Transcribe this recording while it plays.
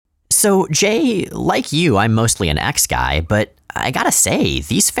So, Jay, like you, I'm mostly an X guy, but I gotta say,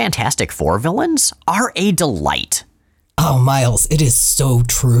 these Fantastic Four villains are a delight. Oh, Miles, it is so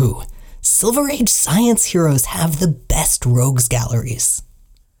true. Silver Age science heroes have the best rogues galleries.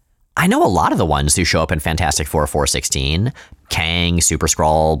 I know a lot of the ones who show up in Fantastic Four 416, Kang, Super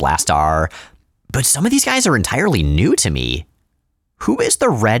Skrull, Blastar, but some of these guys are entirely new to me. Who is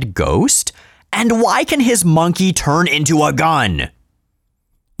the Red Ghost? And why can his monkey turn into a gun?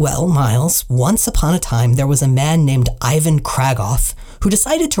 Well, Miles, once upon a time there was a man named Ivan Kragoff who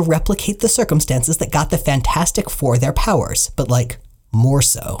decided to replicate the circumstances that got the Fantastic Four their powers, but more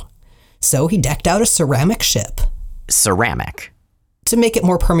so. So he decked out a ceramic ship. Ceramic? To make it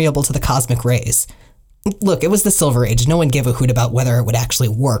more permeable to the cosmic rays. Look, it was the Silver Age. No one gave a hoot about whether it would actually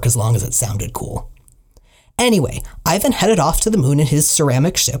work as long as it sounded cool. Anyway, Ivan headed off to the moon in his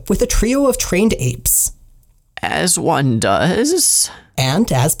ceramic ship with a trio of trained apes. As one does.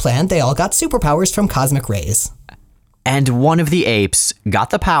 And, as planned, they all got superpowers from cosmic rays. And one of the apes got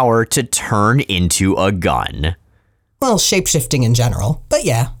the power to turn into a gun. Well, shape-shifting in general, but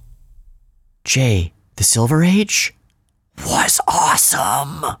yeah. Jay, the Silver Age was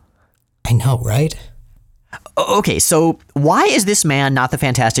awesome. I know, right? Okay, so why is this man not the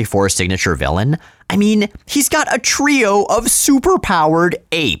Fantastic Four's signature villain? I mean, he's got a trio of superpowered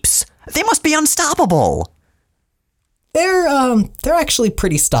apes. They must be unstoppable. They're actually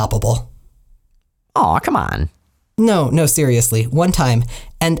pretty stoppable. Aw, come on. No, seriously. One time,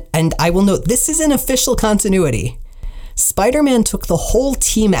 and I will note, this is in official continuity. Spider-Man took the whole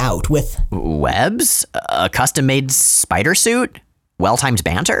team out with... Webs? A custom-made spider suit? Well-timed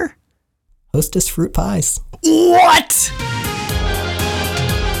banter? Hostess fruit pies. What?!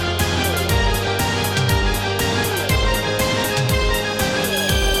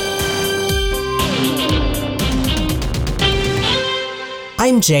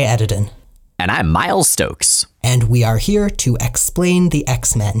 I'm Jay Edidin. And I'm Miles Stokes. And we are here to explain the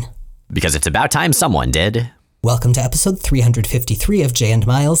X-Men. Because it's about time someone did. Welcome to episode 353 of Jay and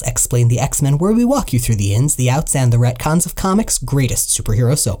Miles Explain the X-Men, where we walk you through the ins, the outs, and the retcons of comics' greatest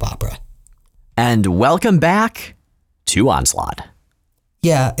superhero soap opera. And welcome back to Onslaught.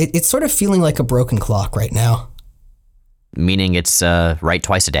 Yeah, it's sort of feeling like a broken clock right now. Meaning it's right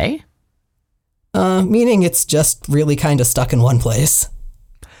twice a day? Meaning it's just really kind of stuck in one place.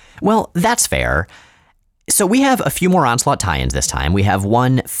 Well, that's fair. So we have a few more Onslaught tie-ins this time. We have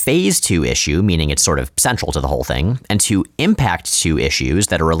one Phase 2 issue, meaning it's sort of central to the whole thing, and two Impact 2 issues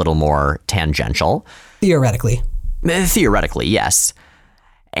that are a little more tangential. Theoretically. Theoretically, yes.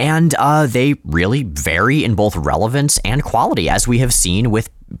 And they really vary in both relevance and quality, as we have seen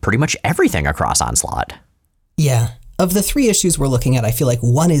with pretty much everything across Onslaught. Yeah. Of the 3 issues we're looking at, I feel like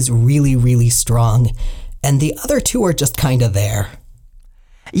one is really, really strong, and the other 2 are just kind of there.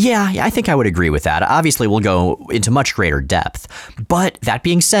 Yeah, I think I would agree with that. Obviously, we'll go into much greater depth. But that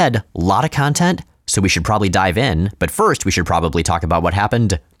being said, a lot of content, so we should probably dive in. But first, we should probably talk about what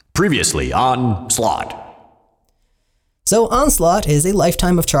happened previously on Onslaught. So Onslaught is a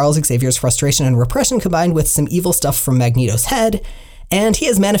lifetime of Charles Xavier's frustration and repression combined with some evil stuff from Magneto's head, and he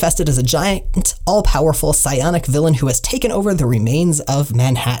is manifested as a giant, all-powerful psionic villain who has taken over the remains of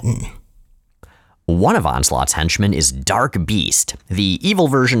Manhattan. One of Onslaught's henchmen is Dark Beast, the evil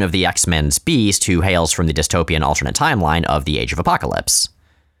version of the X-Men's Beast who hails from the dystopian alternate timeline of the Age of Apocalypse.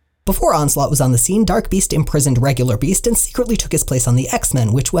 Before Onslaught was on the scene, Dark Beast imprisoned Regular Beast and secretly took his place on the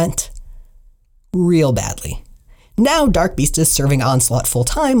X-Men, which went real badly. Now Dark Beast is serving Onslaught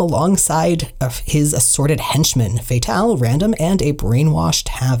full-time alongside of his assorted henchmen, Fatale, Random, and a brainwashed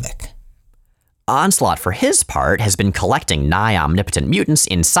Havoc. Onslaught, for his part, has been collecting nigh-omnipotent mutants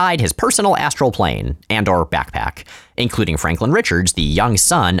inside his personal astral plane and/or backpack, including Franklin Richards, the young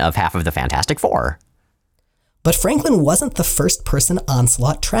son of half of the Fantastic Four. But Franklin wasn't the first person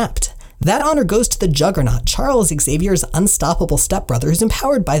Onslaught trapped. That honor goes to the Juggernaut, Charles Xavier's unstoppable stepbrother, who's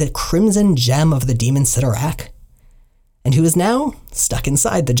empowered by the Crimson Gem of the Demon Cyttorak, and who is now stuck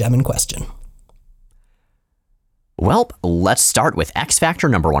inside the gem in question. Well, let's start with X-Factor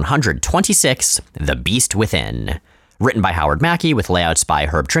number 126, The Beast Within. Written by Howard Mackie, with layouts by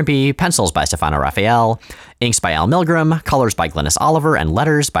Herb Trimpe, pencils by Stefano Raphael, inks by Al Milgram, colors by Glynis Oliver, and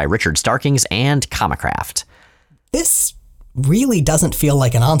letters by Richard Starkings and Comicraft. This really doesn't feel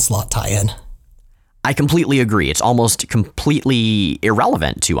like an Onslaught tie-in. I completely agree. It's almost completely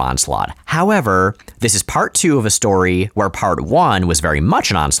irrelevant to Onslaught. However, this is part 2 of a story where part 1 was very much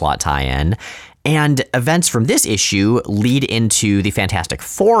an Onslaught tie-in, and events from this issue lead into the Fantastic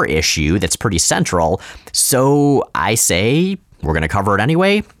Four issue that's pretty central. So I say we're going to cover it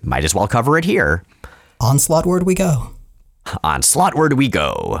anyway. Might as well cover it here. Onslaughtward we go. Onslaughtward we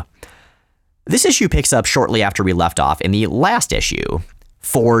go. This issue picks up shortly after we left off in the last issue.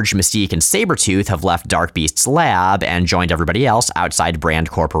 Forge, Mystique, and Sabretooth have left Dark Beast's lab and joined everybody else outside Brand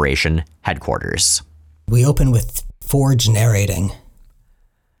Corporation headquarters. We open with Forge narrating.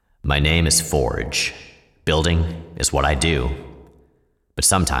 My name is Forge. Building is what I do. But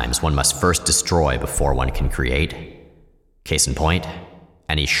sometimes one must first destroy before one can create. Case in point,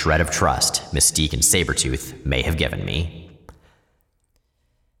 any shred of trust Mystique and Sabretooth may have given me.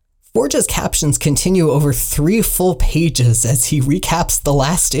 Forge's captions continue over 3 full pages as he recaps the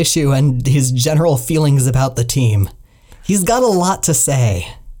last issue and his general feelings about the team. He's got a lot to say.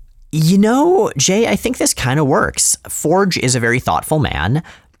 You know, Jay, I think this kind of works. Forge is a very thoughtful man,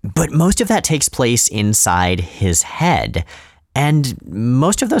 but most of that takes place inside his head. And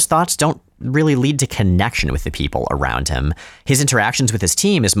most of those thoughts don't really lead to connection with the people around him. His interactions with his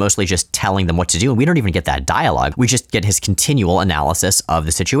team is mostly just telling them what to do, and we don't even get that dialogue. We just get his continual analysis of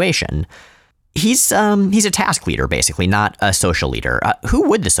the situation. He's a task leader, basically, not a social leader. Who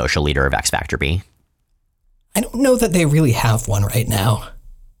would the social leader of X Factor be? I don't know that they really have one right now.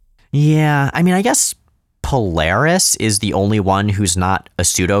 Yeah, I mean, I guess Polaris is the only one who's not a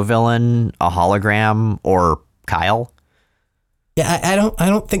pseudo-villain, a hologram, or Kyle. Yeah, I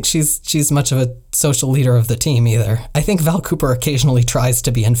don't think she's much of a social leader of the team either. I think Val Cooper occasionally tries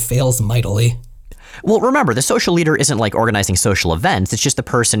to be and fails mightily. Well, remember, the social leader isn't like organizing social events. It's just the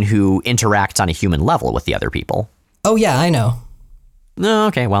person who interacts on a human level with the other people. Oh yeah, I know. No,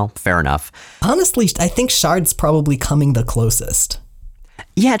 okay, well, fair enough. Honestly, I think Shard's probably coming the closest.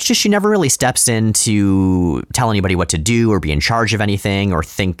 Yeah, it's just she never really steps in to tell anybody what to do or be in charge of anything or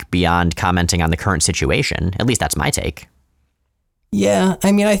think beyond commenting on the current situation. At least that's my take. Yeah,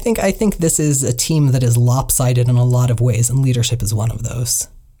 I mean, I think this is a team that is lopsided in a lot of ways, and leadership is one of those.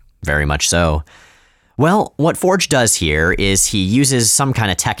 Very much so. Well, what Forge does here is he uses some kind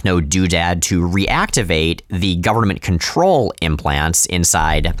of techno doodad to reactivate the government control implants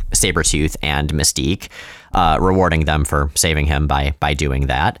inside Sabretooth and Mystique, rewarding them for saving him by doing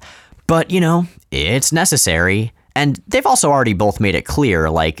that. But, you know, it's necessary. And they've also already both made it clear,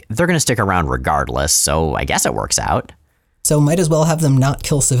 like, they're going to stick around regardless, so I guess it works out. So might as well have them not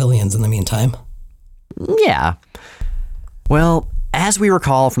kill civilians in the meantime. Yeah. Well, as we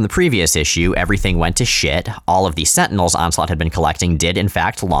recall from the previous issue, everything went to shit. All of the Sentinels Onslaught had been collecting did in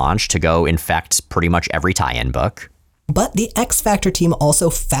fact launch to go infect pretty much every tie-in book. But the X Factor team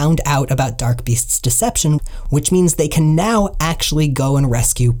also found out about Dark Beast's deception, which means they can now actually go and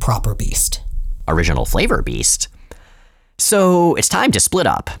rescue Proper Beast. Original Flavor Beast. So it's time to split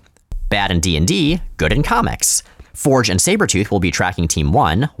up. Bad in D&D, good in comics. Forge and Sabretooth will be tracking Team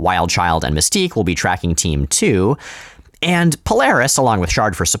 1, Wildchild and Mystique will be tracking Team 2, and Polaris, along with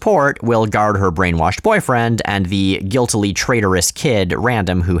Shard for support, will guard her brainwashed boyfriend and the guiltily traitorous kid,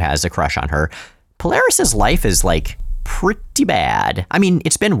 Random, who has a crush on her. Polaris's life is, like, pretty bad. I mean,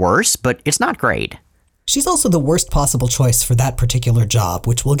 it's been worse, but it's not great. She's also the worst possible choice for that particular job,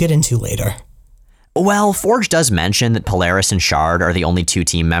 which we'll get into later. Well, Forge does mention that Polaris and Shard are the only 2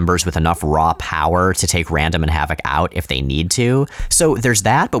 team members with enough raw power to take Random and Havoc out if they need to. So there's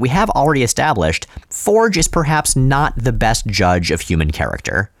that, but we have already established Forge is perhaps not the best judge of human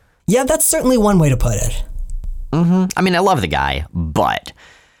character. Yeah, that's certainly one way to put it. I mean, I love the guy, but...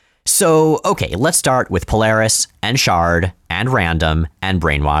 So, okay, let's start with Polaris and Shard and Random and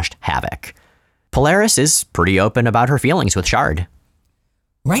Brainwashed Havoc. Polaris is pretty open about her feelings with Shard.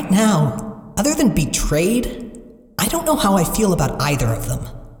 Right now, other than betrayed, I don't know how I feel about either of them.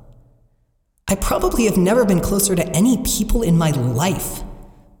 I probably have never been closer to any people in my life.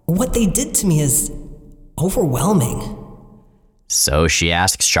 What they did to me is overwhelming. So she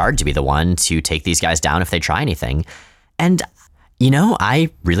asks Shard to be the one to take these guys down if they try anything. And, you know,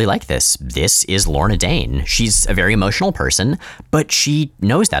 I really like this. This is Lorna Dane. She's a very emotional person, but she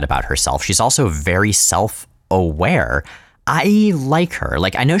knows that about herself. She's also very self-aware. I like her.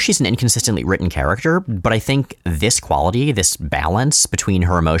 Like, I know she's an inconsistently written character, but I think this quality, this balance between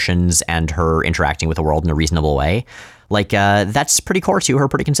her emotions and her interacting with the world in a reasonable way, like, that's pretty core to her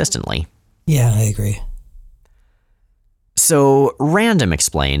pretty consistently. Yeah, I agree. So Random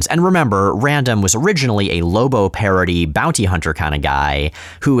explains, and remember, Random was originally a Lobo parody bounty hunter kind of guy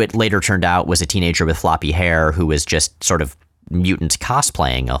who it later turned out was a teenager with floppy hair who was just sort of mutant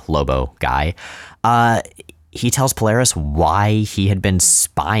cosplaying a Lobo guy. He tells Polaris why he had been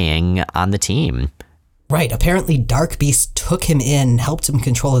spying on the team. Right, apparently Dark Beast took him in, helped him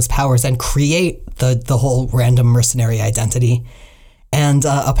control his powers, and create the whole Random mercenary identity, and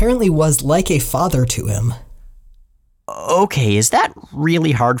apparently was like a father to him. Okay, is that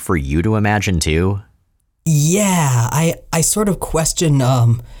really hard for you to imagine too? Yeah, I sort of question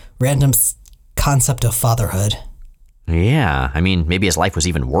Random's concept of fatherhood. Yeah, I mean, maybe his life was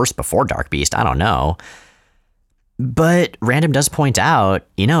even worse before Dark Beast. I don't know. But Random does point out,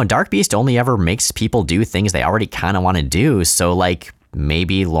 Dark Beast only ever makes people do things they already kind of want to do. So,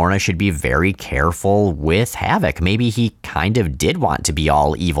 maybe Lorna should be very careful with Havoc. Maybe he kind of did want to be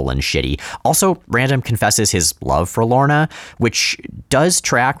all evil and shitty. Also, Random confesses his love for Lorna, which does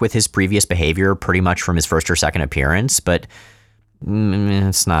track with his previous behavior pretty much from his first or second appearance, but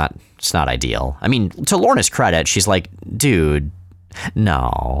it's not ideal. I mean, to Lorna's credit, she's like, dude,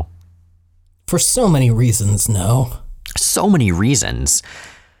 no. For so many reasons, no. So many reasons.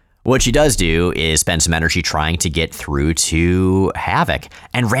 What she does do is spend some energy trying to get through to Havoc,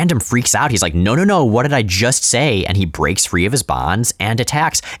 and Random freaks out. He's like, no, what did I just say? And he breaks free of his bonds and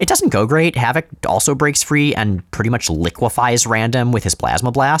attacks. It doesn't go great. Havoc also breaks free and pretty much liquefies Random with his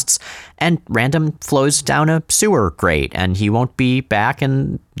plasma blasts, and Random flows down a sewer grate, and he won't be back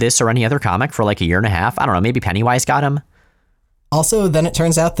in this or any other comic for a year and a half. I don't know, maybe Pennywise got him. Also, then it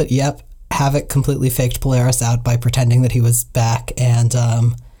turns out that, Havoc completely faked Polaris out by pretending that he was back, and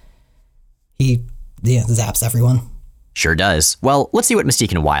he zaps everyone. Sure does. Well, let's see what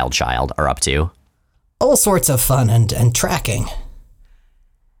Mystique and Wildchild are up to. All sorts of fun and tracking.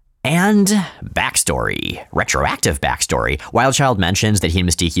 And backstory. Retroactive backstory. Wildchild mentions that he and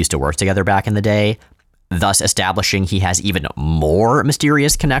Mystique used to work together back in the day, thus establishing he has even more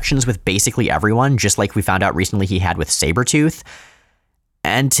mysterious connections with basically everyone, just like we found out recently he had with Sabretooth.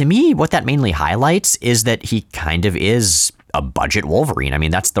 And to me, what that mainly highlights is that he kind of is a budget Wolverine. I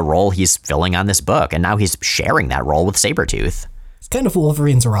mean, that's the role he's filling on this book, and now he's sharing that role with Sabretooth. It's kind of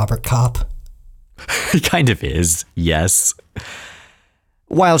Wolverine's Robert Kopp. He kind of is, yes.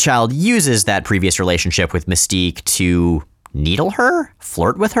 Wildchild uses that previous relationship with Mystique to needle her?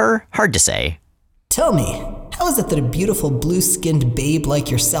 Flirt with her? Hard to say. Tell me, how is it that a beautiful blue-skinned babe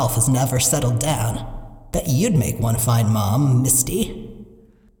like yourself has never settled down? Bet you'd make one fine mom, Misty.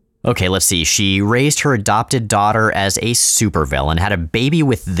 Okay, let's see. She raised her adopted daughter as a supervillain, had a baby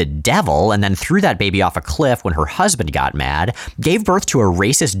with the devil, and then threw that baby off a cliff when her husband got mad, gave birth to a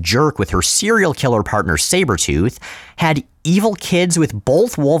racist jerk with her serial killer partner Sabretooth, had evil kids with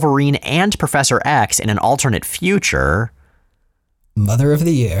both Wolverine and Professor X in an alternate future. Mother of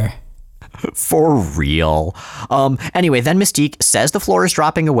the Year. For real. Anyway, then Mystique says the floor is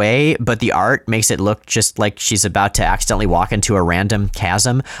dropping away, but the art makes it look just like she's about to accidentally walk into a random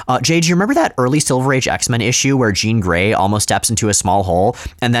chasm. Jay, do you remember that early Silver Age X-Men issue where Jean Grey almost steps into a small hole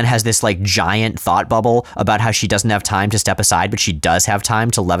and then has this giant thought bubble about how she doesn't have time to step aside, but she does have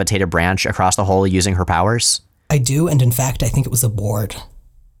time to levitate a branch across the hole using her powers? I do, and in fact, I think it was a board.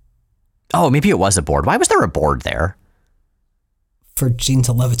 Oh, maybe it was a board. Why was there a board there? For Jean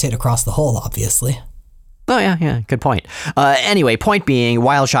to levitate across the hole, obviously. Oh, yeah, good point. Anyway, point being,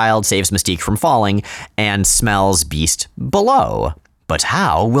 Wildchild saves Mystique from falling and smells Beast below. But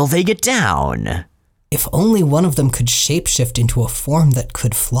how will they get down? If only one of them could shapeshift into a form that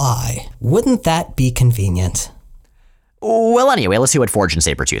could fly. Wouldn't that be convenient? Well, anyway, let's see what Forge and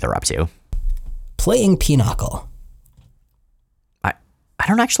Sabretooth are up to. Playing Pinochle. I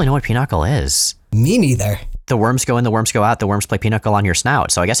don't actually know what Pinochle is. Me neither. The worms go in, the worms go out, the worms play Pinochle on your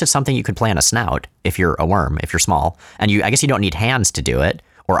snout. So I guess it's something you could play on a snout if you're a worm, if you're small. And I guess you don't need hands to do it,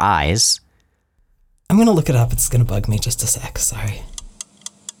 or eyes. I'm going to look it up. It's going to bug me just a sec. Sorry.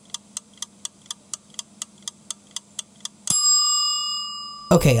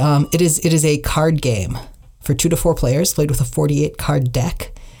 Okay, it is a card game for 2 to 4 players, played with a 48 card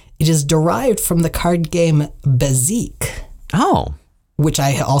deck. It is derived from the card game Bezique. Oh. Which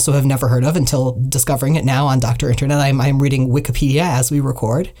I also have never heard of until discovering it now on Dr. Internet. I'm reading Wikipedia as we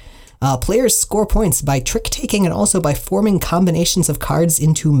record. Players score points by trick-taking and also by forming combinations of cards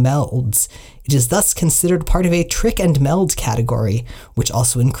into melds. It is thus considered part of a trick and meld category, which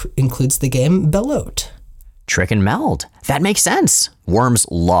also includes the game Belote. Trick and meld. That makes sense. Worms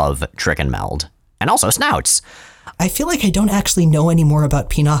love trick and meld. And also snouts. I feel like I don't actually know any more about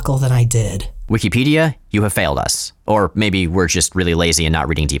Pinochle than I did. Wikipedia, you have failed us. Or maybe we're just really lazy and not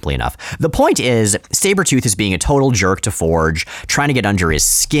reading deeply enough. The point is, Sabretooth is being a total jerk to Forge, trying to get under his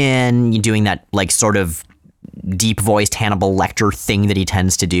skin, doing that sort of deep-voiced Hannibal Lecter thing that he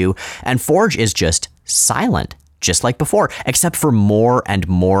tends to do. And Forge is just silent, just like before, except for more and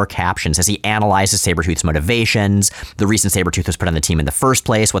more captions as he analyzes Sabretooth's motivations, the reason Sabretooth was put on the team in the first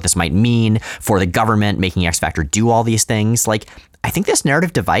place, what this might mean for the government making X-Factor do all these things. I think this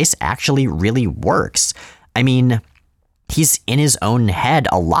narrative device actually really works. I mean, he's in his own head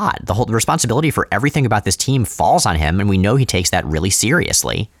a lot. The responsibility for everything about this team falls on him, and we know he takes that really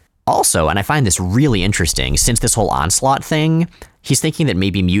seriously. Also, and I find this really interesting, since this whole Onslaught thing, he's thinking that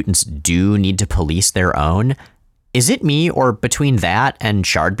maybe mutants do need to police their own. Is it me, or between that and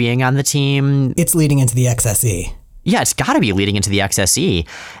Shard being on the team? It's leading into the XSE. Yeah, it's got to be leading into the XSE.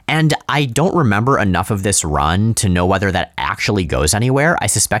 And I don't remember enough of this run to know whether that actually goes anywhere. I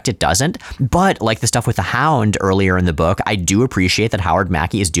suspect it doesn't. But like the stuff with the Hound earlier in the book, I do appreciate that Howard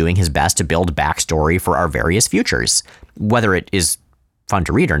Mackie is doing his best to build backstory for our various futures. Whether it is fun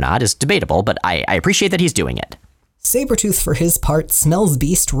to read or not is debatable, but I appreciate that he's doing it. Sabretooth, for his part, smells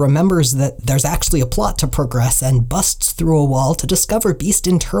Beast, remembers that there's actually a plot to progress, and busts through a wall to discover Beast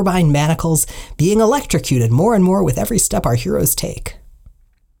in turbine manacles being electrocuted more and more with every step our heroes take.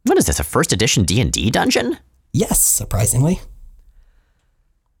 What is this, a first edition D&D dungeon? Yes, surprisingly.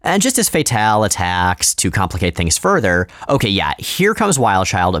 And just as Fatale attacks to complicate things further, okay, yeah, here comes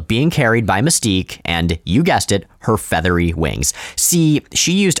Wildchild being carried by Mystique and, you guessed it, her feathery wings. See,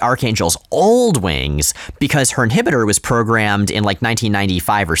 she used Archangel's old wings because her inhibitor was programmed in like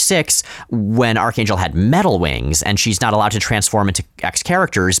 1995 or 6 when Archangel had metal wings, and she's not allowed to transform into X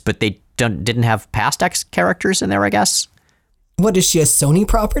characters, but they didn't have past X characters in there, I guess. What, is she a Sony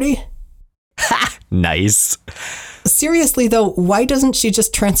property? Ha! Nice. Seriously, though, why doesn't she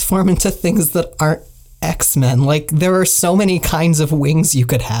just transform into things that aren't X-Men? Like, there are so many kinds of wings you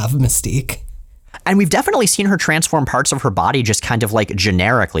could have, Mystique. And we've definitely seen her transform parts of her body just kind of like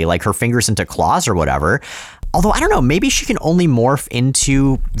generically, like her fingers into claws or whatever. Although, I don't know, maybe she can only morph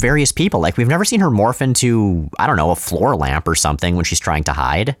into various people. Like, we've never seen her morph into, I don't know, a floor lamp or something when she's trying to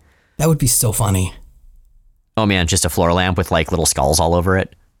hide. That would be so funny. Oh man, just a floor lamp with like little skulls all over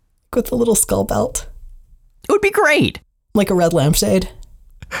it. With a little skull belt. It would be great. Like a red lampshade.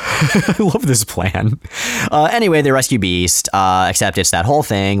 I love this plan. Anyway, they rescue Beast, except it's that whole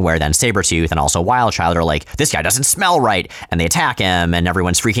thing where then Sabretooth and also Wildchild are like, this guy doesn't smell right, and they attack him, and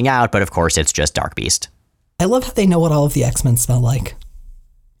everyone's freaking out, but of course it's just Dark Beast. I love how they know what all of the X-Men smell like.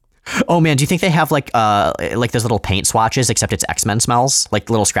 Oh man, do you think they have like those little paint swatches, except it's X-Men smells? Like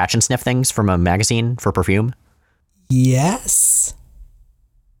little scratch and sniff things from a magazine for perfume? Yes.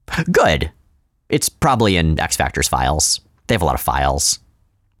 Good. It's probably in X Factor's files. They have a lot of files.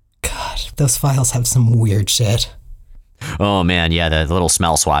 God, those files have some weird shit. Oh man, yeah, the little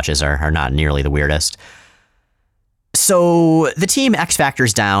smell swatches are not nearly the weirdest. So the team X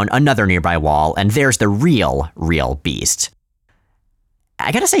Factor's down another nearby wall, and there's the real Beast.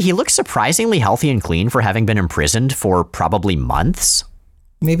 I gotta say, he looks surprisingly healthy and clean for having been imprisoned for probably months.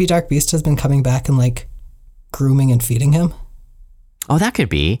 Maybe Dark Beast has been coming back and like grooming and feeding him. Oh, that could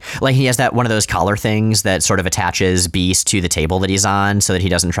be. Like he has that one of those collar things that sort of attaches Beast to the table that he's on so that he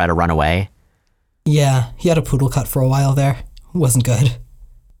doesn't try to run away. Yeah, he had a poodle cut for a while there. Wasn't good.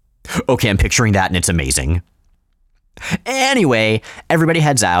 Okay, I'm picturing that and it's amazing. Anyway, everybody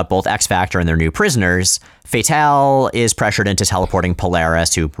heads out, both X Factor and their new prisoners. Fatale is pressured into teleporting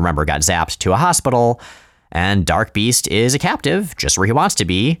Polaris, who, remember, got zapped, to a hospital. And Dark Beast is a captive, just where he wants to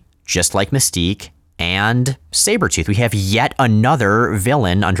be, just like Mystique and Sabretooth. We have yet another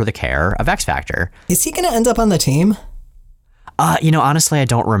villain under the care of X Factor. Is he going to end up on the team? Honestly, I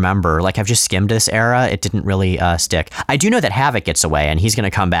don't remember. Like, I've just skimmed this era. It didn't really stick. I do know that Havoc gets away, and he's going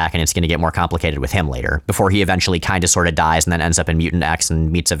to come back, and it's going to get more complicated with him later, before he eventually kind of sort of dies and then ends up in Mutant X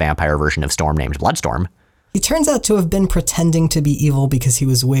and meets a vampire version of Storm named Bloodstorm. He turns out to have been pretending to be evil because he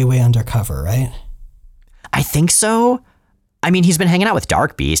was way undercover, right? I think so. I mean, he's been hanging out with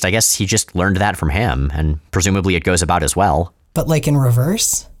Dark Beast. I guess he just learned that from him, and presumably it goes about as well. But like in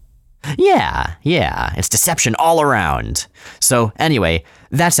reverse? Yeah. It's deception all around. So anyway,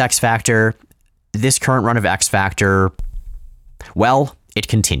 that's X Factor. This current run of X Factor, well, it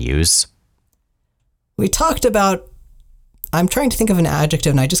continues. We talked about, I'm trying to think of an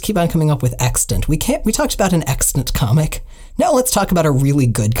adjective and I just keep on coming up with extant. We talked about an extant comic. Now let's talk about a really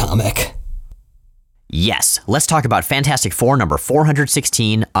good comic. Yes, let's talk about Fantastic Four number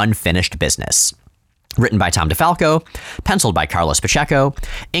 416, Unfinished Business. Written by Tom DeFalco, penciled by Carlos Pacheco,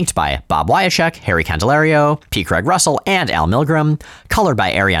 inked by Bob Wyachek, Harry Candelario, P. Craig Russell, and Al Milgram, colored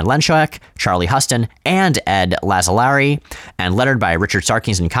by Ariane Lenschak, Charlie Huston, and Ed Lazzolari, and lettered by Richard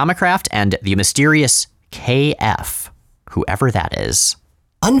Sarkis and Comicraft, and the mysterious KF, whoever that is.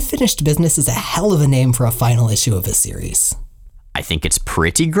 Unfinished Business is a hell of a name for a final issue of a series. I think it's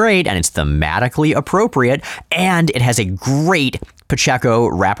pretty great, and it's thematically appropriate, and it has a great Pacheco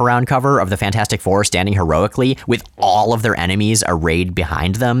wraparound cover of the Fantastic Four standing heroically with all of their enemies arrayed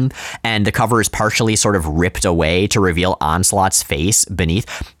behind them, and the cover is partially sort of ripped away to reveal Onslaught's face beneath.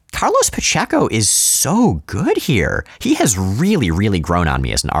 Carlos Pacheco is so good here. He has really grown on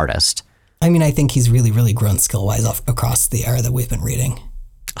me as an artist. I mean, I think he's really grown skill-wise across the era that we've been reading.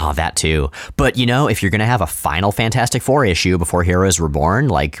 Oh, that too. But, if you're going to have a final Fantastic Four issue before Heroes Reborn,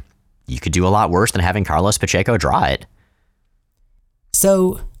 like, you could do a lot worse than having Carlos Pacheco draw it.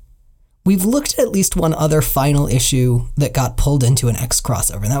 So, we've looked at least one other final issue that got pulled into an X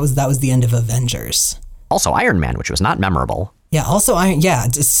crossover, and that was the end of Avengers. Also Iron Man, which was not memorable. Yeah, also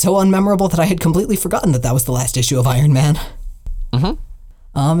it's so unmemorable that I had completely forgotten that was the last issue of Iron Man. Mm-hmm.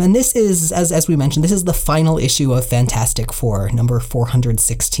 And this is, as we mentioned, this is the final issue of Fantastic Four, number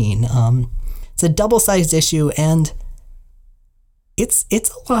 416. It's a double-sized issue, and it's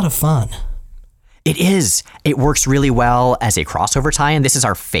a lot of fun. It is. It works really well as a crossover tie-in. This is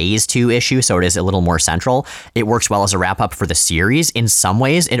our Phase 2 issue, so it is a little more central. It works well as a wrap-up for the series. In some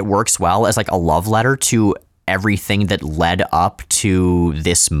ways, it works well as like a love letter to everything that led up to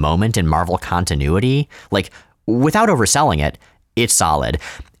this moment in Marvel continuity. Like, without overselling it, it's solid.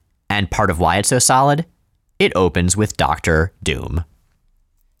 And part of why it's so solid, it opens with Doctor Doom.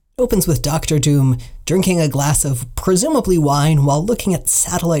 Opens with Doctor Doom drinking a glass of presumably wine while looking at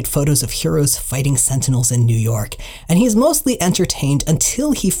satellite photos of heroes fighting Sentinels in New York, and he's mostly entertained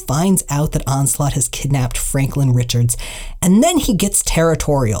until he finds out that Onslaught has kidnapped Franklin Richards, and then he gets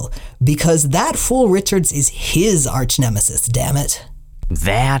territorial, because that fool Richards is his arch nemesis, damn it.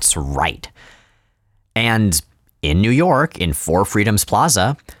 That's right. And in New York, in Four Freedoms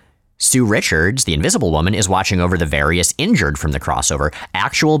Plaza, Sue Richards, the Invisible Woman, is watching over the various injured from the crossover.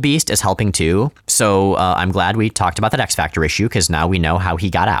 Actual Beast is helping too, so I'm glad we talked about that X-Factor issue, because now we know how he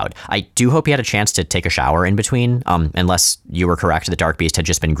got out. I do hope he had a chance to take a shower in between, unless you were correct that Dark Beast had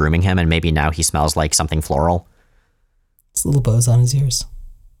just been grooming him and maybe now he smells like something floral. It's little bows on his ears.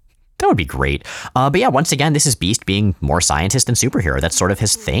 That would be great. But yeah, once again, this is Beast being more scientist than superhero. That's sort of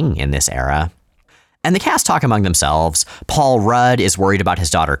his thing in this era. And the cast talk among themselves. Paul Rudd is worried about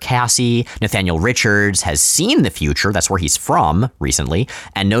his daughter Cassie. Nathaniel Richards has seen the future, that's where he's from recently,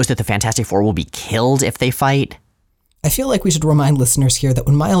 and knows that the Fantastic Four will be killed if they fight. I feel like we should remind listeners here that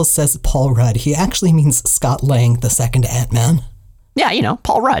when Miles says Paul Rudd, he actually means Scott Lang, the second Ant-Man. Yeah,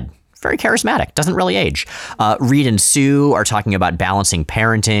 Paul Rudd. Very charismatic, doesn't really age. Reed and Sue are talking about balancing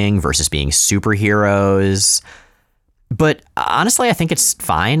parenting versus being superheroes. But honestly, I think it's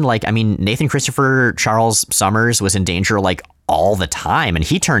fine. Like, I mean, Nathan Christopher Charles Summers was in danger like all the time, and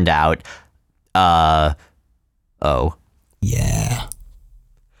he turned out, Yeah.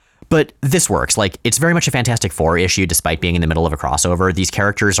 But this works. Like, it's very much a Fantastic Four issue, despite being in the middle of a crossover. These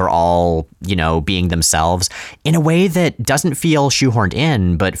characters are all, being themselves in a way that doesn't feel shoehorned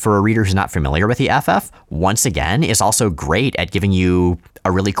in, but for a reader who's not familiar with the FF, once again, is also great at giving you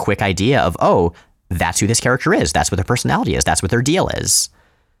a really quick idea of, oh, that's who this character is. That's what their personality is. That's what their deal is.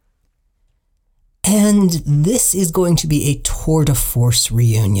 And this is going to be a tour de force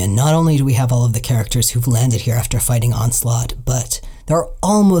reunion. Not only do we have all of the characters who've landed here after fighting Onslaught, but there are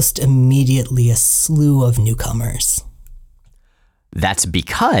almost immediately a slew of newcomers. That's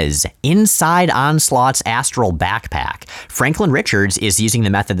because inside Onslaught's astral backpack, Franklin Richards is using the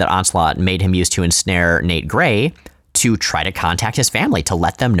method that Onslaught made him use to ensnare Nate Gray to try to contact his family, to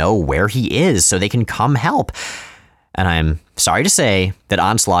let them know where he is so they can come help. And I'm sorry to say that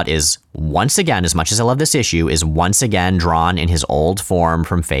Onslaught is once again, as much as I love this issue, is once again drawn in his old form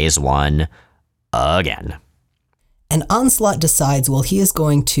from Phase 1 again. And Onslaught decides, well, he is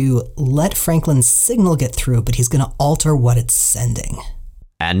going to let Franklin's signal get through, but he's going to alter what it's sending.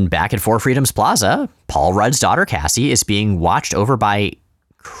 And back at Four Freedoms Plaza, Paul Rudd's daughter Cassie is being watched over by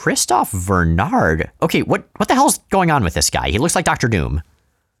Christophe Vernard. Okay, what the hell's going on with this guy? He looks like Doctor Doom.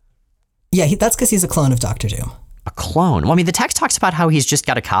 Yeah, that's because he's a clone of Doctor Doom. A clone? Well, I mean, the text talks about how he's just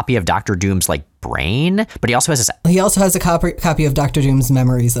got a copy of Doctor Doom's, brain, but he also has a copy of Doctor Doom's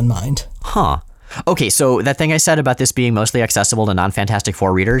memories in mind. Huh. Okay, so that thing I said about this being mostly accessible to non-Fantastic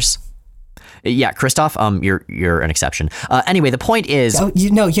Four readers? Yeah, Christophe, you're an exception. Anyway, the point is... Oh,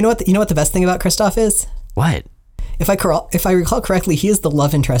 you know what the best thing about Christophe is? What? If I recall correctly, he is the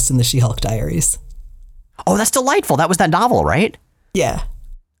love interest in the She-Hulk Diaries. Oh, that's delightful. That was that novel, right? Yeah.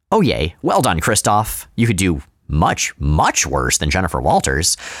 Oh, yay. Well done, Christophe. You could do much, much worse than Jennifer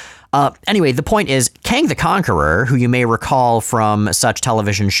Walters. Anyway, the point is, Kang the Conqueror, who you may recall from such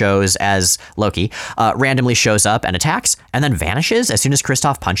television shows as Loki, randomly shows up and attacks, and then vanishes as soon as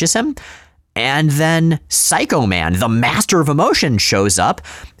Christophe punches him. And then Psycho Man, the master of emotion, shows up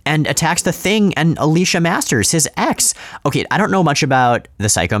and attacks the Thing and Alicia Masters, his ex. Okay, I don't know much about the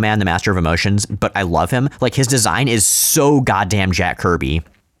Psycho Man, the master of emotions, but I love him. Like, his design is so goddamn Jack Kirby.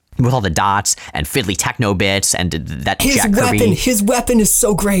 With all the dots and fiddly techno bits and that Jack Kirby. His weapon is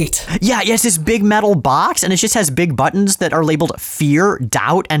so great. Yeah, it's this big metal box and it just has big buttons that are labeled fear,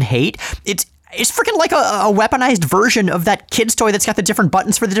 doubt, and hate. It's freaking like a weaponized version of that kid's toy that's got the different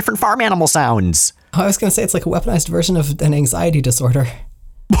buttons for the different farm animal sounds. I was going to say it's like a weaponized version of an anxiety disorder.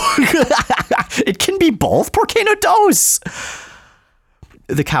 It can be both. ¿Por qué no dos?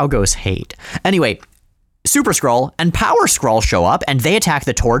 The cow goes hate. Anyway, Super Skrull and Power Skrull show up, and they attack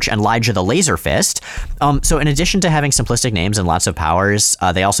the Torch and Lyja the Laser Fist. So in addition to having simplistic names and lots of powers,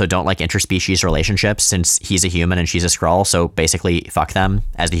 they also don't like interspecies relationships since he's a human and she's a Skrull, so basically fuck them,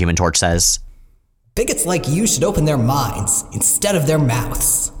 as the Human Torch says. Bigots like you should open their minds instead of their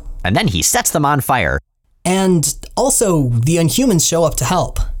mouths. And then he sets them on fire. And also, the Inhumans show up to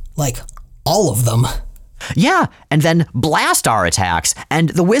help. Like, all of them. Yeah, and then Blastar attacks, and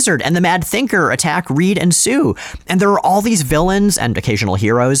the Wizard and the Mad Thinker attack Reed and Sue. And there are all these villains and occasional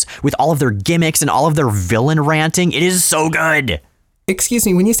heroes with all of their gimmicks and all of their villain ranting. It is so good. Excuse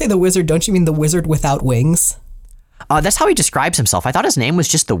me, when you say the Wizard, don't you mean the Wizard without wings? That's how he describes himself. I thought his name was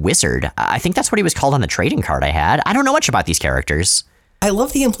just the Wizard. I think that's what he was called on the trading card I had. I don't know much about these characters. I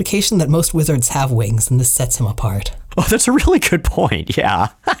love the implication that most wizards have wings, and this sets him apart. Oh, that's a really good point, yeah.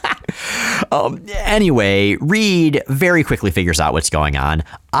 Anyway, Reed very quickly figures out what's going on.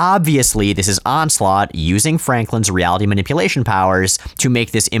 Obviously, this is Onslaught using Franklin's reality manipulation powers to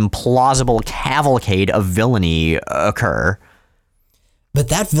make this implausible cavalcade of villainy occur. But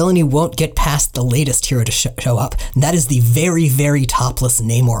that villainy won't get past the latest hero to show up, and that is the very, very topless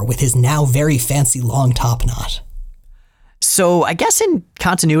Namor with his now very fancy long top knot. So I guess in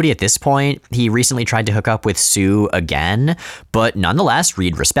continuity at this point, he recently tried to hook up with Sue again, but nonetheless,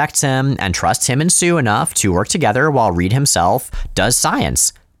 Reed respects him and trusts him and Sue enough to work together while Reed himself does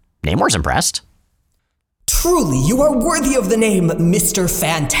science. Namor's impressed. Truly, you are worthy of the name Mr.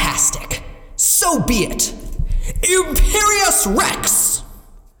 Fantastic. So be it. Imperious Rex!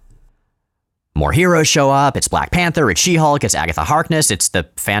 More heroes show up. It's Black Panther, it's She-Hulk, it's Agatha Harkness, it's the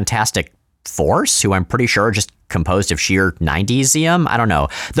Fantastic Force, who I'm pretty sure are just composed of sheer 90s-ium. I don't know.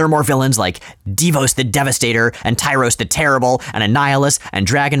 There are more villains like Devos the Devastator and Tyros the Terrible and Annihilus and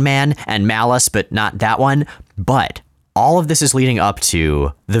Dragon Man and Malice, but not that one. But all of this is leading up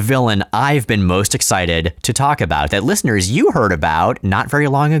to the villain I've been most excited to talk about, that listeners, you heard about not very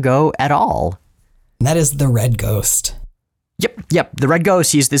long ago at all. And that is the Red Ghost. Yep. The Red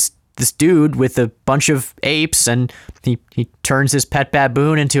Ghost, he's this dude with a bunch of apes, and he turns his pet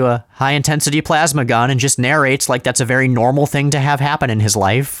baboon into a high-intensity plasma gun and just narrates like that's a very normal thing to have happen in his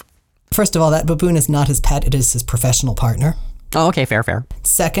life. First of all, that baboon is not his pet, it is his professional partner. Oh, okay, fair.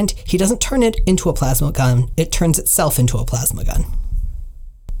 Second, he doesn't turn it into a plasma gun, it turns itself into a plasma gun.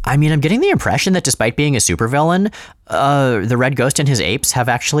 I mean, I'm getting the impression that despite being a supervillain, the Red Ghost and his apes have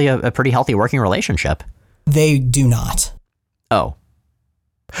actually a pretty healthy working relationship. They do not. Oh.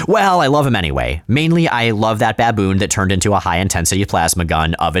 Well, I love him anyway. Mainly, I love that baboon that turned into a high-intensity plasma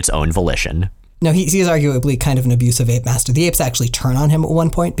gun of its own volition. No, he's arguably kind of an abusive ape master. The apes actually turn on him at one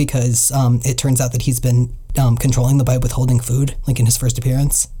point because it turns out that he's been controlling them by withholding food, like in his first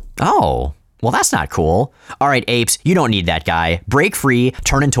appearance. Oh, well, that's not cool. All right, apes, you don't need that guy. Break free,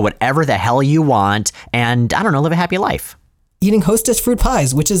 turn into whatever the hell you want, and, I don't know, live a happy life. Eating Hostess fruit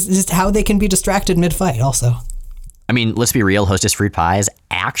pies, which is just how they can be distracted mid-fight also. I mean, let's be real, Hostess fruit pies,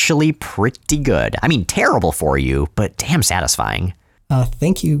 actually pretty good. I mean, terrible for you, but damn satisfying.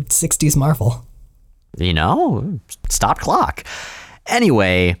 Thank you, 60s Marvel. You know, stop clock.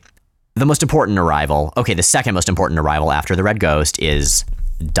 Anyway, the most important arrival, the second most important arrival after the Red Ghost is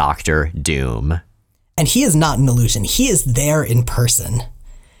Dr. Doom. And he is not an illusion. He is there in person.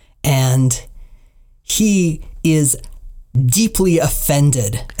 And he is deeply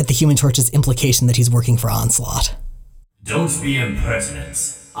offended at the Human Torch's implication that he's working for Onslaught. Don't be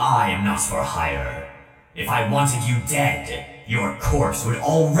impertinent. I am not for hire. If I wanted you dead, your corpse would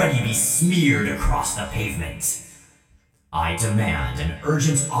already be smeared across the pavement. I demand an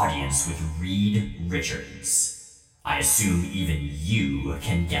urgent audience with Reed Richards. I assume even you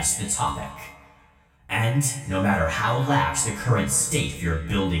can guess the topic. And no matter how lax the current state of your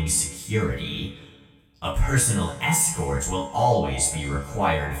building's security, a personal escort will always be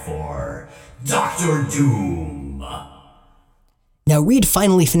required for Dr. Doom. Now, Reed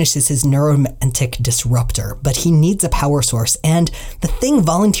finally finishes his neuromantic disruptor, but he needs a power source, and the Thing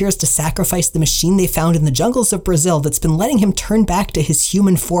volunteers to sacrifice the machine they found in the jungles of Brazil that's been letting him turn back to his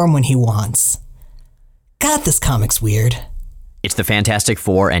human form when he wants. God, this comic's weird. It's the Fantastic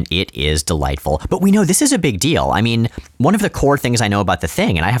Four, and it is delightful. But we know this is a big deal. I mean, one of the core things I know about the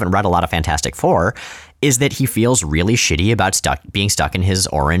Thing, and I haven't read a lot of Fantastic Four, is that he feels really shitty about being stuck in his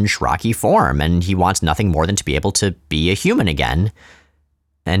orange, rocky form, and he wants nothing more than to be able to be a human again.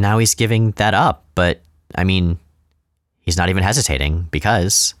 And now he's giving that up, but, I mean, he's not even hesitating,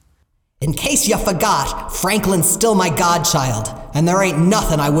 because... In case you forgot, Franklin's still my godchild, and there ain't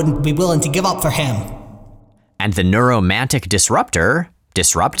nothing I wouldn't be willing to give up for him. And the neuromantic disruptor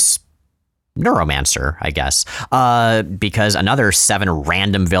disrupts Neuromancer, I guess, because another 7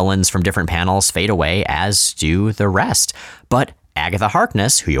 random villains from different panels fade away, as do the rest. But Agatha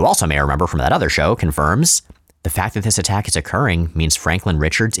Harkness, who you also may remember from that other show, confirms the fact that this attack is occurring means Franklin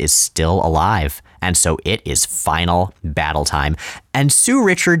Richards is still alive. And so it is final battle time. And Sue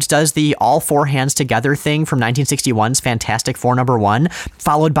Richards does the all 4 hands together thing from 1961's Fantastic Four #1,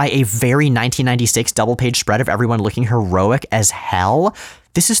 followed by a very 1996 double-page spread of everyone looking heroic as hell.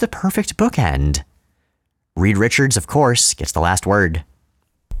 This is the perfect bookend. Reed Richards, of course, gets the last word.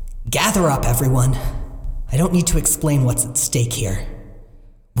 Gather up, everyone. I don't need to explain what's at stake here.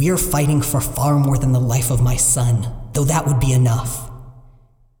 We are fighting for far more than the life of my son, though that would be enough.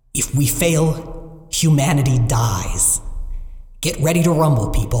 If we fail, humanity dies. Get ready to rumble,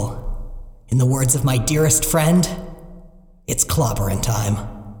 people. In the words of my dearest friend, it's clobbering time.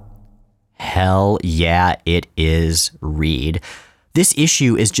 Hell yeah, it is, Reed. This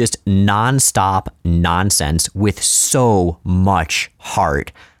issue is just nonstop nonsense with so much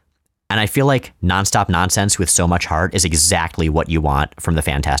heart. And I feel like nonstop nonsense with so much heart is exactly what you want from the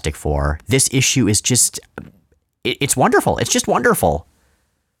Fantastic Four. This issue is just, it's wonderful. It's just wonderful.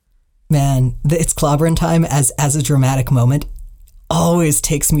 Man, it's clobbering time as a dramatic moment always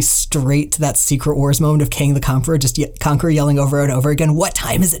takes me straight to that Secret Wars moment of Kang the Conqueror, Conqueror yelling over and over again, "What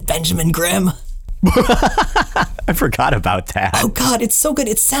time is it, Benjamin Grimm?" I forgot about that. Oh God, it's so good.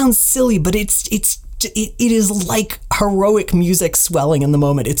 It sounds silly, but it is like heroic music swelling in the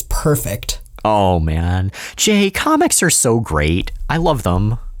moment. It's perfect. Oh man, Jay, comics are so great. I love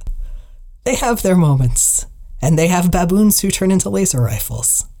them. They have their moments, and they have baboons who turn into laser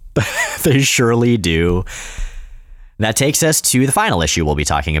rifles. They surely do. That takes us to the final issue we'll be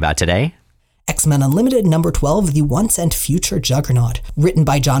talking about today. X-Men Unlimited number 12, The Once and Future Juggernaut. Written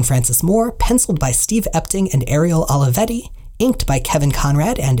by John Francis Moore, penciled by Steve Epting and Ariel Olivetti, inked by Kevin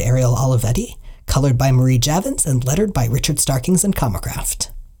Conrad and Ariel Olivetti, colored by Marie Javins, and lettered by Richard Starkings and Comicraft.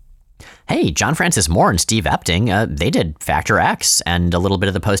 Hey, John Francis Moore and Steve Epting, they did Factor X and a little bit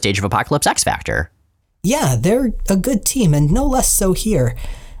of the post-Age of Apocalypse X Factor. Yeah, they're a good team, and no less so here.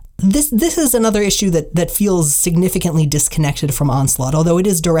 This is another issue that feels significantly disconnected from Onslaught, although it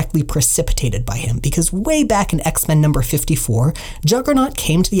is directly precipitated by him, because way back in X-Men number 54, Juggernaut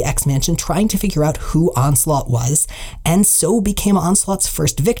came to the X-Mansion trying to figure out who Onslaught was, and so became Onslaught's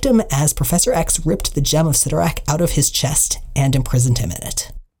first victim as Professor X ripped the gem of Cyttorak out of his chest and imprisoned him in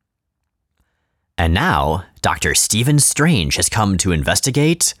it. And now, Dr. Stephen Strange has come to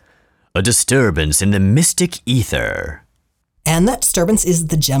investigate a disturbance in the mystic ether. And that disturbance is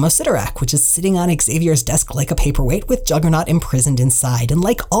the Gem of Cyttorak, which is sitting on Xavier's desk like a paperweight with Juggernaut imprisoned inside. And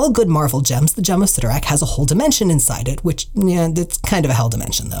like all good Marvel gems, the Gem of Cyttorak has a whole dimension inside it, which, it's kind of a hell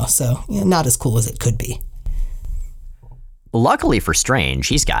dimension though, so not as cool as it could be. Luckily for Strange,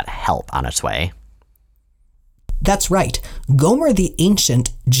 he's got help on its way. That's right. Gomer the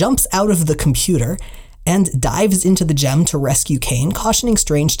Ancient jumps out of the computer and dives into the gem to rescue Kane, cautioning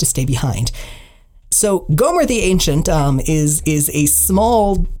Strange to stay behind. So Gomer the Ancient is a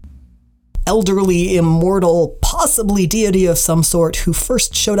small, elderly, immortal, possibly deity of some sort who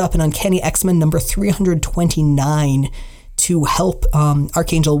first showed up in Uncanny X-Men number 329 to help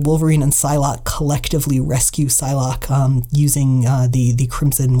Archangel, Wolverine, and Psylocke collectively rescue Psylocke using the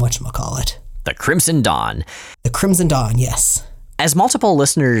Crimson whatchamacallit. The Crimson Dawn. The Crimson Dawn, yes. As multiple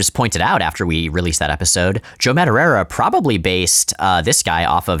listeners pointed out after we released that episode, Joe Madureira probably based this guy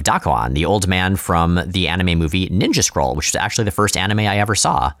off of Dakuan, the old man from the anime movie Ninja Scroll, which is actually the first anime I ever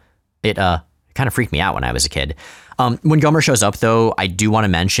saw. It kind of freaked me out when I was a kid. When Gomer shows up, though, I do want to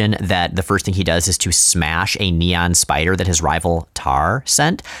mention that the first thing he does is to smash a neon spider that his rival Tar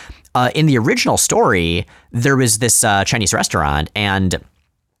sent. In the original story, there was this Chinese restaurant, and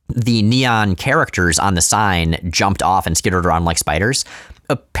the neon characters on the sign jumped off and skittered around like spiders.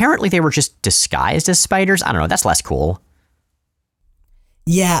 Apparently they were just disguised as spiders. I don't know. That's less cool.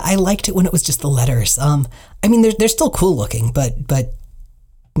 Yeah, I liked it when it was just the letters. I mean, they're still cool looking, but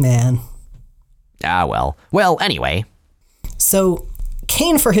man. Ah, well. Well, anyway. So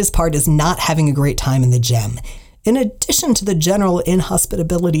Kane, for his part, is not having a great time in the gem. In addition to the general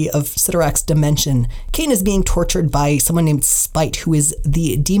inhospitability of Cyttorak's dimension, Kane is being tortured by someone named Spite, who is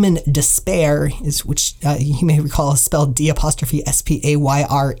the demon Despair, which you may recall is spelled D''Spayre,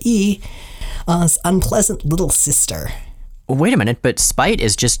 unpleasant little sister. Wait a minute, but Spite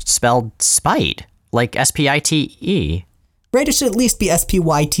is just spelled Spite, like S-P-I-T-E. Right, it should at least be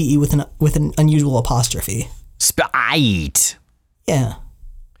S-P-Y-T-E with an unusual apostrophe. Spite. Yeah.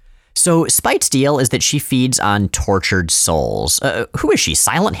 So Spite's deal is that she feeds on tortured souls. Who is she,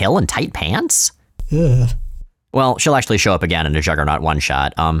 Silent Hill in tight pants? Ugh. Well, she'll actually show up again in a Juggernaut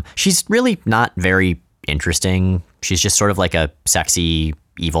one-shot. She's really not very interesting. She's just sort of like a sexy,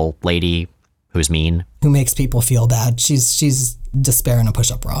 evil lady who's mean. Who makes people feel bad. She's despair in a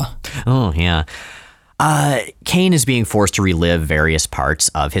push-up bra. Oh, yeah. Cain is being forced to relive various parts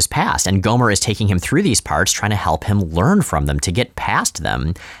of his past, and Gomer is taking him through these parts, trying to help him learn from them, to get past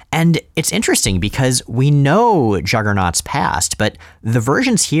them. And it's interesting because we know Juggernaut's past, but the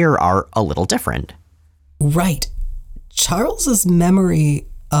versions here are a little different. Right. Charles's memory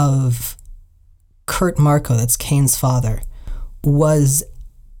of Kurt Marco, that's Cain's father, was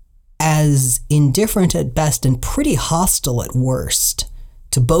as indifferent at best and pretty hostile at worst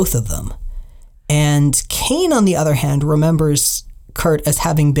to both of them. And Cain, on the other hand, remembers Kurt as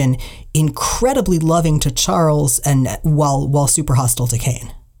having been incredibly loving to Charles and while super hostile to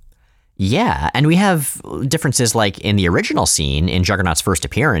Cain. Yeah, and we have differences like in the original scene in Juggernaut's first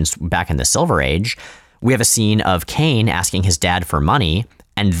appearance back in the Silver Age. We have a scene of Cain asking his dad for money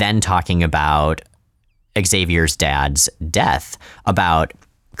and then talking about Xavier's dad's death, about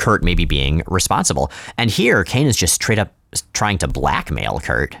Kurt maybe being responsible. And here, Cain is just straight up trying to blackmail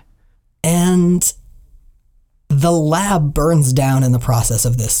Kurt. And the lab burns down in the process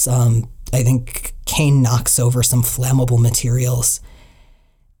of this. I think Cain knocks over some flammable materials.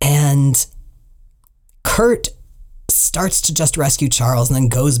 And Kurt starts to just rescue Charles and then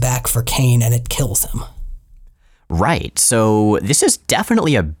goes back for Cain, and it kills him. Right. So this is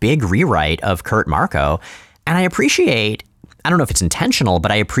definitely a big rewrite of Kurt Marco. And I don't know if it's intentional,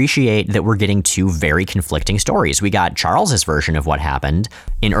 but I appreciate that we're getting two very conflicting stories. We got Charles's version of what happened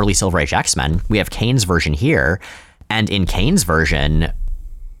in early Silver Age X-Men. We have Cain's version here. And in Cain's version,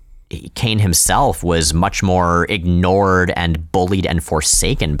 Cain himself was much more ignored and bullied and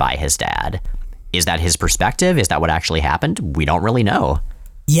forsaken by his dad. Is that his perspective? Is that what actually happened? We don't really know.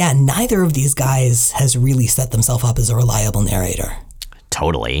 Yeah, neither of these guys has really set themselves up as a reliable narrator.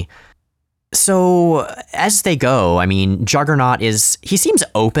 Totally. So as they go, I mean, Juggernaut he seems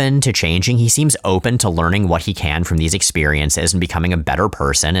open to changing. He seems open to learning what he can from these experiences and becoming a better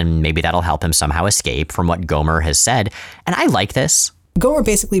person, and maybe that'll help him somehow escape from what Gomer has said. And I like this. Gomer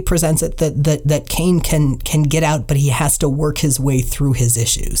basically presents it that Cain can get out, but he has to work his way through his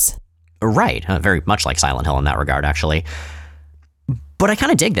issues. Right. Very much like Silent Hill in that regard, actually. But I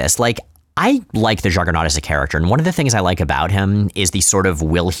kind of dig this. Like, I like the Juggernaut as a character, and one of the things I like about him is the sort of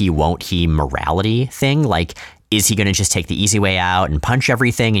will he, won't he morality thing. Like, is he going to just take the easy way out and punch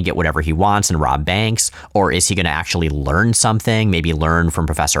everything and get whatever he wants and rob banks? Or is he going to actually learn something, maybe learn from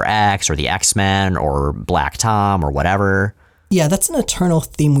Professor X or the X-Men or Black Tom or whatever? Yeah, that's an eternal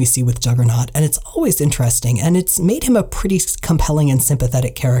theme we see with Juggernaut, and it's always interesting, and it's made him a pretty compelling and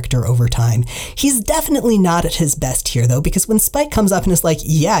sympathetic character over time. He's definitely not at his best here, though, because when Spike comes up and is like,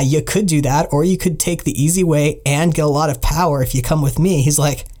 yeah, you could do that, or you could take the easy way and get a lot of power if you come with me, he's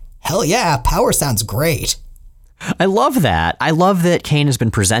like, hell yeah, power sounds great. I love that. I love that Cain has been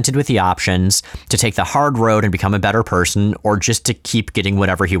presented with the options to take the hard road and become a better person, or just to keep getting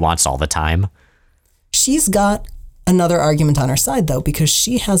whatever he wants all the time. She's got another argument on her side, though, because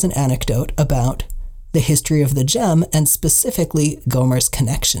she has an anecdote about the history of the gem and specifically Gomer's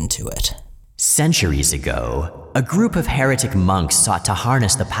connection to it. Centuries ago, a group of heretic monks sought to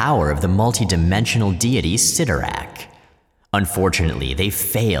harness the power of the multidimensional deity Cyttorak. Unfortunately, they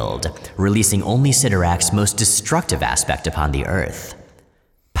failed, releasing only Cyttorak's most destructive aspect upon the earth.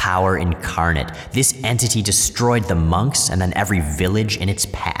 Power incarnate, this entity destroyed the monks and then every village in its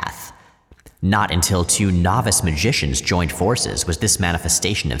path. Not until two novice magicians joined forces was this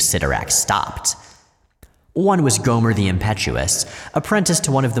manifestation of Cyttorak stopped. One was Gomer the Impetuous, apprenticed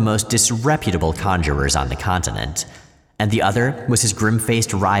to one of the most disreputable conjurers on the continent, and the other was his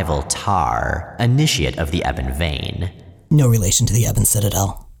grim-faced rival Tar, initiate of the Ebon Vein. No relation to the Ebon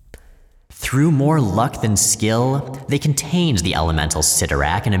Citadel. Through more luck than skill, they contained the elemental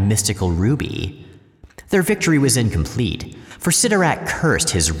Cyttorak in a mystical ruby. Their victory was incomplete, for Cyttorak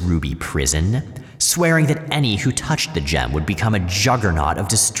cursed his ruby prison, swearing that any who touched the gem would become a juggernaut of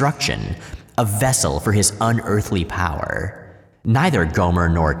destruction, a vessel for his unearthly power. Neither Gomer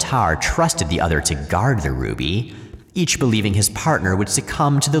nor Tar trusted the other to guard the ruby, each believing his partner would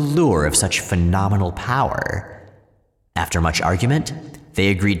succumb to the lure of such phenomenal power. After much argument, they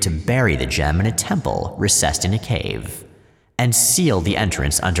agreed to bury the gem in a temple recessed in a cave, and seal the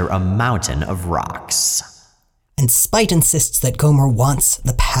entrance under a mountain of rocks. And Spite insists that Gomer wants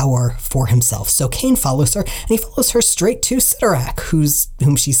the power for himself. So Cain follows her, and he follows her straight to Cyttorak,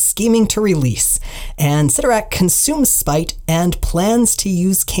 whom she's scheming to release. And Cyttorak consumes Spite and plans to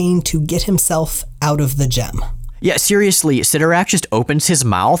use Cain to get himself out of the gem. Yeah, seriously, Cyttorak just opens his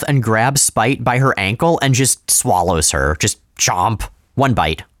mouth and grabs Spite by her ankle and just swallows her. Just chomp. One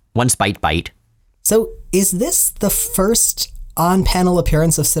bite. One Spite bite. So is this the first on-panel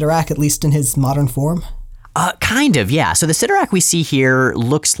appearance of Cyttorak, at least in his modern form? Kind of, yeah. So the Cyttorak we see here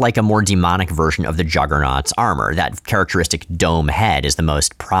looks like a more demonic version of the Juggernaut's armor. That characteristic dome head is the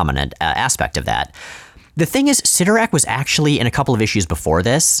most prominent aspect of that. The thing is, Cyttorak was actually in a couple of issues before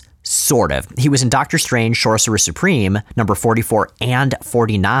this, sort of. He was in Doctor Strange, Sorcerer Supreme, number 44 and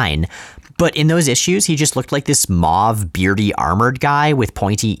 49. But in those issues, he just looked like this mauve, beardy, armored guy with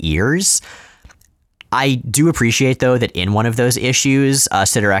pointy ears. I do appreciate, though, that in one of those issues,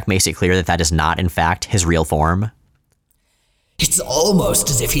 Cyttorak makes it clear that that is not, in fact, his real form. It's almost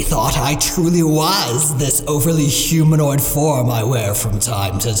as if he thought I truly was this overly humanoid form I wear from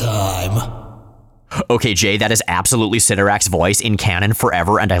time to time. Okay, Jay, that is absolutely Cyttorak's voice in canon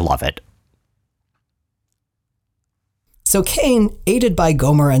forever, and I love it. So Cain, aided by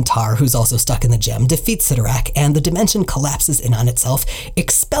Gomer and Tar, who's also stuck in the gem, defeats Cyttorak, and the dimension collapses in on itself,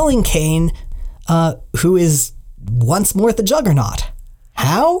 expelling Cain, who is once more the Juggernaut.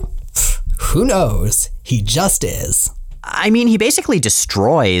 How? Who knows? He just is. I mean, he basically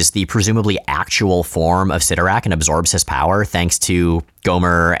destroys the presumably actual form of Cyttorak and absorbs his power thanks to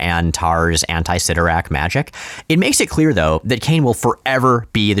Gomer and Tar's anti-Cyttorak magic. It makes it clear, though, that Cain will forever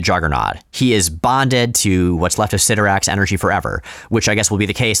be the Juggernaut. He is bonded to what's left of Cyttorak's energy forever, which I guess will be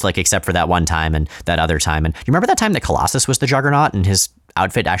the case, like, except for that one time and that other time. And you remember that time that Colossus was the Juggernaut and his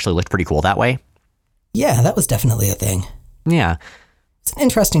outfit actually looked pretty cool that way? Yeah, that was definitely a thing. Yeah. It's an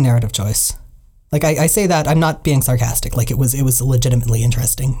interesting narrative choice. Like, I say that, I'm not being sarcastic. Like, it was a legitimately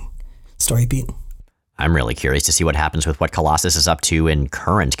interesting story beat. I'm really curious to see what happens with what Colossus is up to in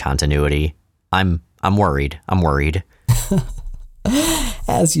current continuity. I'm worried.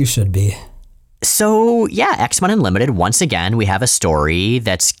 As you should be. So, yeah, X-Men Unlimited, once again, we have a story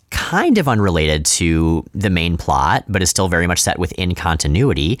that's kind of unrelated to the main plot, but is still very much set within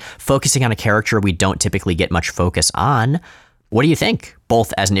continuity, focusing on a character we don't typically get much focus on. What do you think,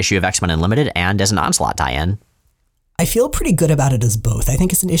 both as an issue of X-Men Unlimited and as an Onslaught tie-in? I feel pretty good about it as both. I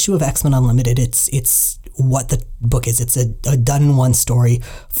think it's an issue of X-Men Unlimited. It's what the book is. It's a done-in-one story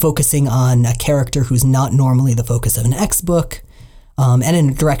focusing on a character who's not normally the focus of an X book, and in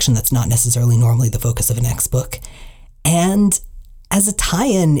a direction that's not necessarily normally the focus of an X book. And as a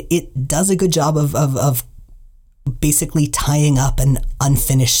tie-in, it does a good job of basically tying up an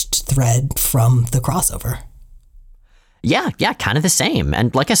unfinished thread from the crossover. Yeah, kind of the same.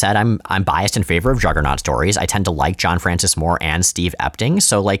 And like I said, I'm biased in favor of Juggernaut stories. I tend to like John Francis Moore and Steve Epting,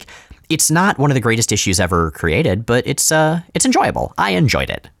 so like it's not one of the greatest issues ever created, but it's enjoyable. I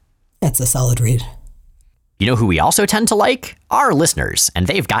enjoyed it. It's a solid read. You know who we also tend to like? Our listeners, and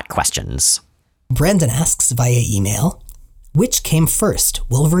they've got questions. Brandon asks via email, which came first,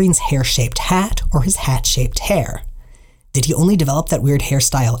 Wolverine's hair-shaped hat or his hat-shaped hair? Did he only develop that weird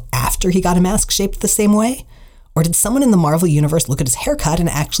hairstyle after he got a mask shaped the same way? Or did someone in the Marvel Universe look at his haircut and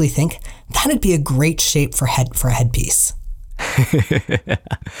actually think that'd be a great shape for a headpiece?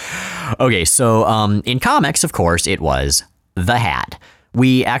 Okay, so in comics, of course, it was the hat.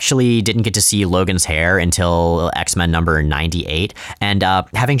 We actually didn't get to see Logan's hair until X-Men number 98. And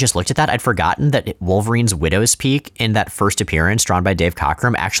having just looked at that, I'd forgotten that Wolverine's widow's peak in that first appearance drawn by Dave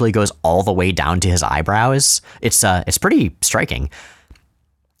Cockrum actually goes all the way down to his eyebrows. It's pretty striking.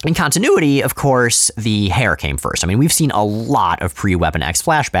 In continuity, of course, the hair came first. I mean, we've seen a lot of pre-Weapon X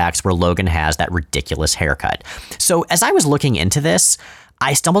flashbacks where Logan has that ridiculous haircut. So as I was looking into this,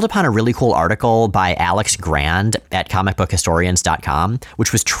 I stumbled upon a really cool article by Alex Grand at comicbookhistorians.com,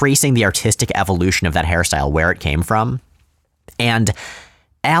 which was tracing the artistic evolution of that hairstyle, where it came from. And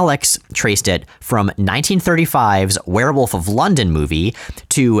Alex traced it from 1935's Werewolf of London movie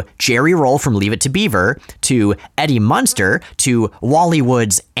to Jerry Roll from Leave It to Beaver to Eddie Munster to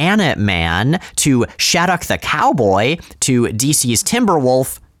Wallywood's Ant-Man to Shattuck the Cowboy to DC's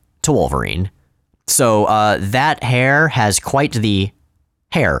Timberwolf to Wolverine. So that hair has quite the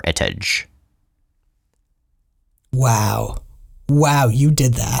heritage. Wow, you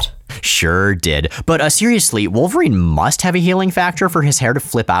did that. Sure did. But seriously, Wolverine must have a healing factor for his hair to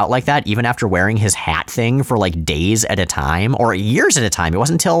flip out like that, even after wearing his hat thing for like days at a time or years at a time. It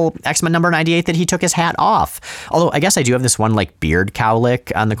wasn't until X-Men number 98 that he took his hat off. Although I guess I do have this one like beard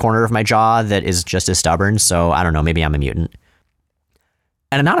cowlick on the corner of my jaw that is just as stubborn. So I don't know, maybe I'm a mutant.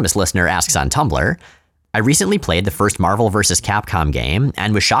 An anonymous listener asks on Tumblr, I recently played the first Marvel vs. Capcom game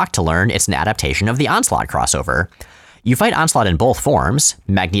and was shocked to learn it's an adaptation of the Onslaught crossover. You fight Onslaught in both forms,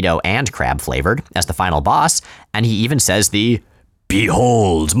 Magneto and Crab flavored, as the final boss, and he even says the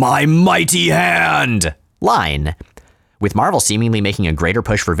 "Behold my mighty hand" line. With Marvel seemingly making a greater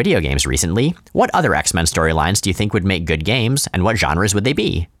push for video games recently, what other X-Men storylines do you think would make good games, and what genres would they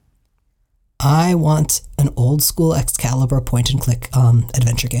be? I want an old school Excalibur point-and-click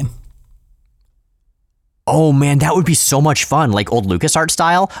adventure game. Oh man, that would be so much fun, like old LucasArts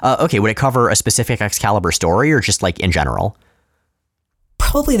style. Okay, would it cover a specific Excalibur story or just like in general?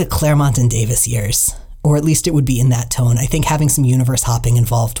 Probably the Claremont and Davis years, or at least it would be in that tone. I think having some universe hopping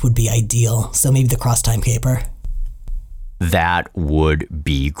involved would be ideal, so maybe the Cross-Time Caper. That would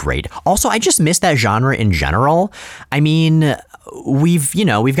be great. Also, I just miss that genre in general. I mean,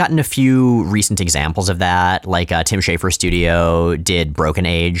 we've gotten a few recent examples of that, like Tim Schafer's studio did Broken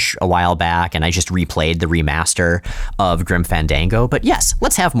Age a while back, and I just replayed the remaster of Grim Fandango. But yes,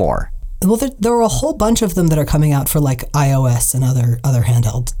 let's have more. Well, there are a whole bunch of them that are coming out for like iOS and other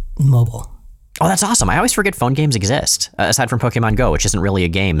handheld mobile. Oh, that's awesome. I always forget phone games exist, aside from Pokemon Go, which isn't really a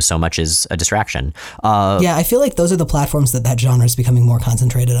game so much as a distraction. Yeah, I feel like those are the platforms that genre is becoming more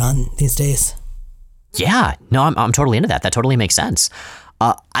concentrated on these days. Yeah, no, I'm totally into that. That totally makes sense.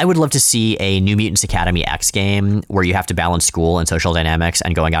 I would love to see a New Mutants Academy X game where you have to balance school and social dynamics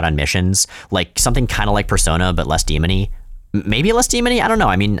and going out on missions, like something kind of like Persona, but less demony. Maybe less demony? I don't know.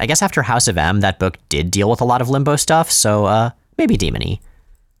 I mean, I guess after House of M, that book did deal with a lot of limbo stuff, so maybe demony.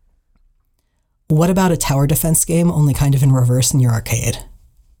 What about a tower defense game, only kind of in reverse in your arcade?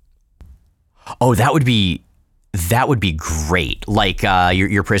 Oh, that would be great. Like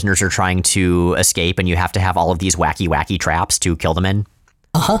your prisoners are trying to escape and you have to have all of these wacky traps to kill them in.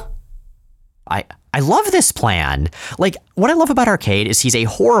 Uh-huh. I love this plan. Like, what I love about Arcade is he's a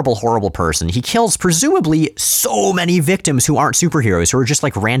horrible person. He kills presumably so many victims who aren't superheroes, who are just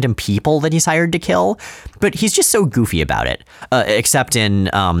like random people that he's hired to kill. But he's just so goofy about it. Except in,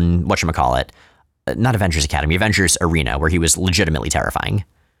 whatchamacallit, not Avengers Academy, Avengers Arena, where he was legitimately terrifying.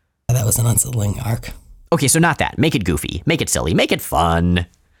 That was an unsettling arc. Okay, so not that. Make it goofy. Make it silly. Make it fun.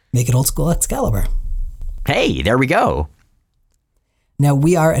 Make it old school Excalibur. Hey, there we go. Now,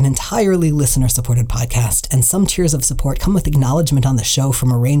 we are an entirely listener-supported podcast, and some tiers of support come with acknowledgement on the show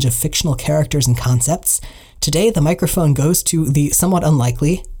from a range of fictional characters and concepts. Today, the microphone goes to the somewhat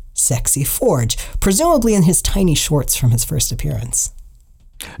unlikely Sexy Forge, presumably in his tiny shorts from his first appearance.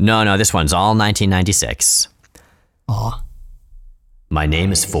 No, this one's all 1996. Aw. My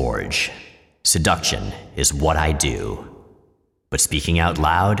name is Forge. Seduction is what I do. But speaking out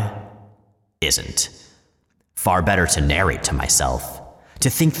loud isn't. Far better to narrate to myself, to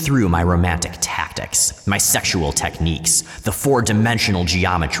think through my romantic tactics, my sexual techniques, the four-dimensional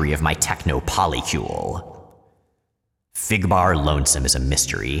geometry of my techno-polycule. Figbar Lonesome is a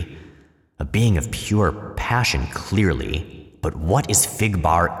mystery, a being of pure passion clearly, but what is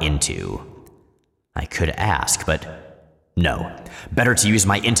Figbar into? I could ask, but no. Better to use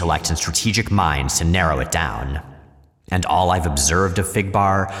my intellect and strategic minds to narrow it down. And all I've observed of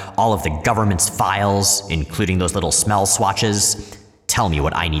Figbar, all of the government's files, including those little smell swatches, tell me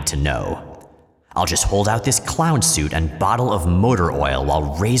what I need to know. I'll just hold out this clown suit and bottle of motor oil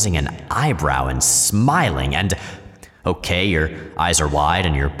while raising an eyebrow and smiling and... Okay, your eyes are wide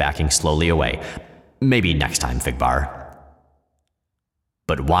and you're backing slowly away. Maybe next time, Figbar.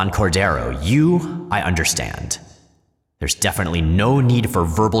 But Juan Cordero, you, I understand. There's definitely no need for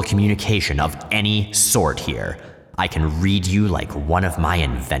verbal communication of any sort here. I can read you like one of my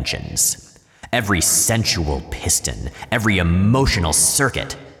inventions. Every sensual piston, every emotional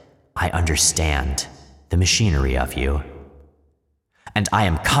circuit. I understand the machinery of you. And I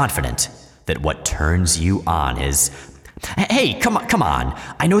am confident that what turns you on is... Hey, come on.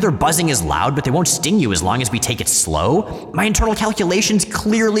 I know their buzzing is loud, but they won't sting you as long as we take it slow. My internal calculations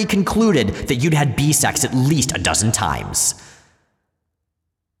clearly concluded that you'd had B-sex at least a dozen times.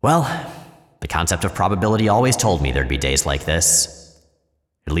 Well, the concept of probability always told me there'd be days like this.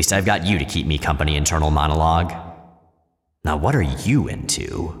 At least I've got you to keep me company, internal monologue. Now what are you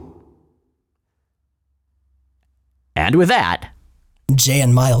into? And with that... Jay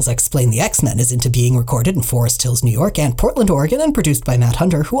and Miles Explain the X-Men is into being recorded in Forest Hills, New York and Portland, Oregon, and produced by Matt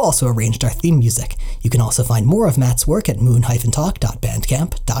Hunter, who also arranged our theme music. You can also find more of Matt's work at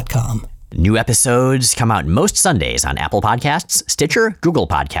moon-talk.bandcamp.com. New episodes come out most Sundays on Apple Podcasts, Stitcher, Google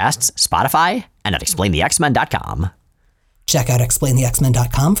Podcasts, Spotify, and at explainthexmen.com. Check out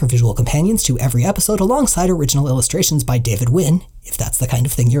explainthexmen.com for visual companions to every episode alongside original illustrations by David Wynn, if that's the kind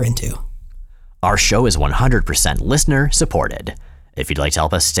of thing you're into. Our show is 100% listener supported. If you'd like to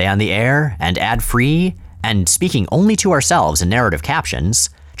help us stay on the air and ad-free and speaking only to ourselves in narrative captions,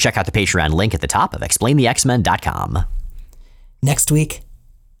 check out the Patreon link at the top of explainthexmen.com. Next week,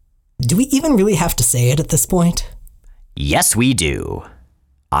 do we even really have to say it at this point? Yes, we do.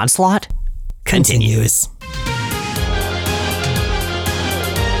 Onslaught continues.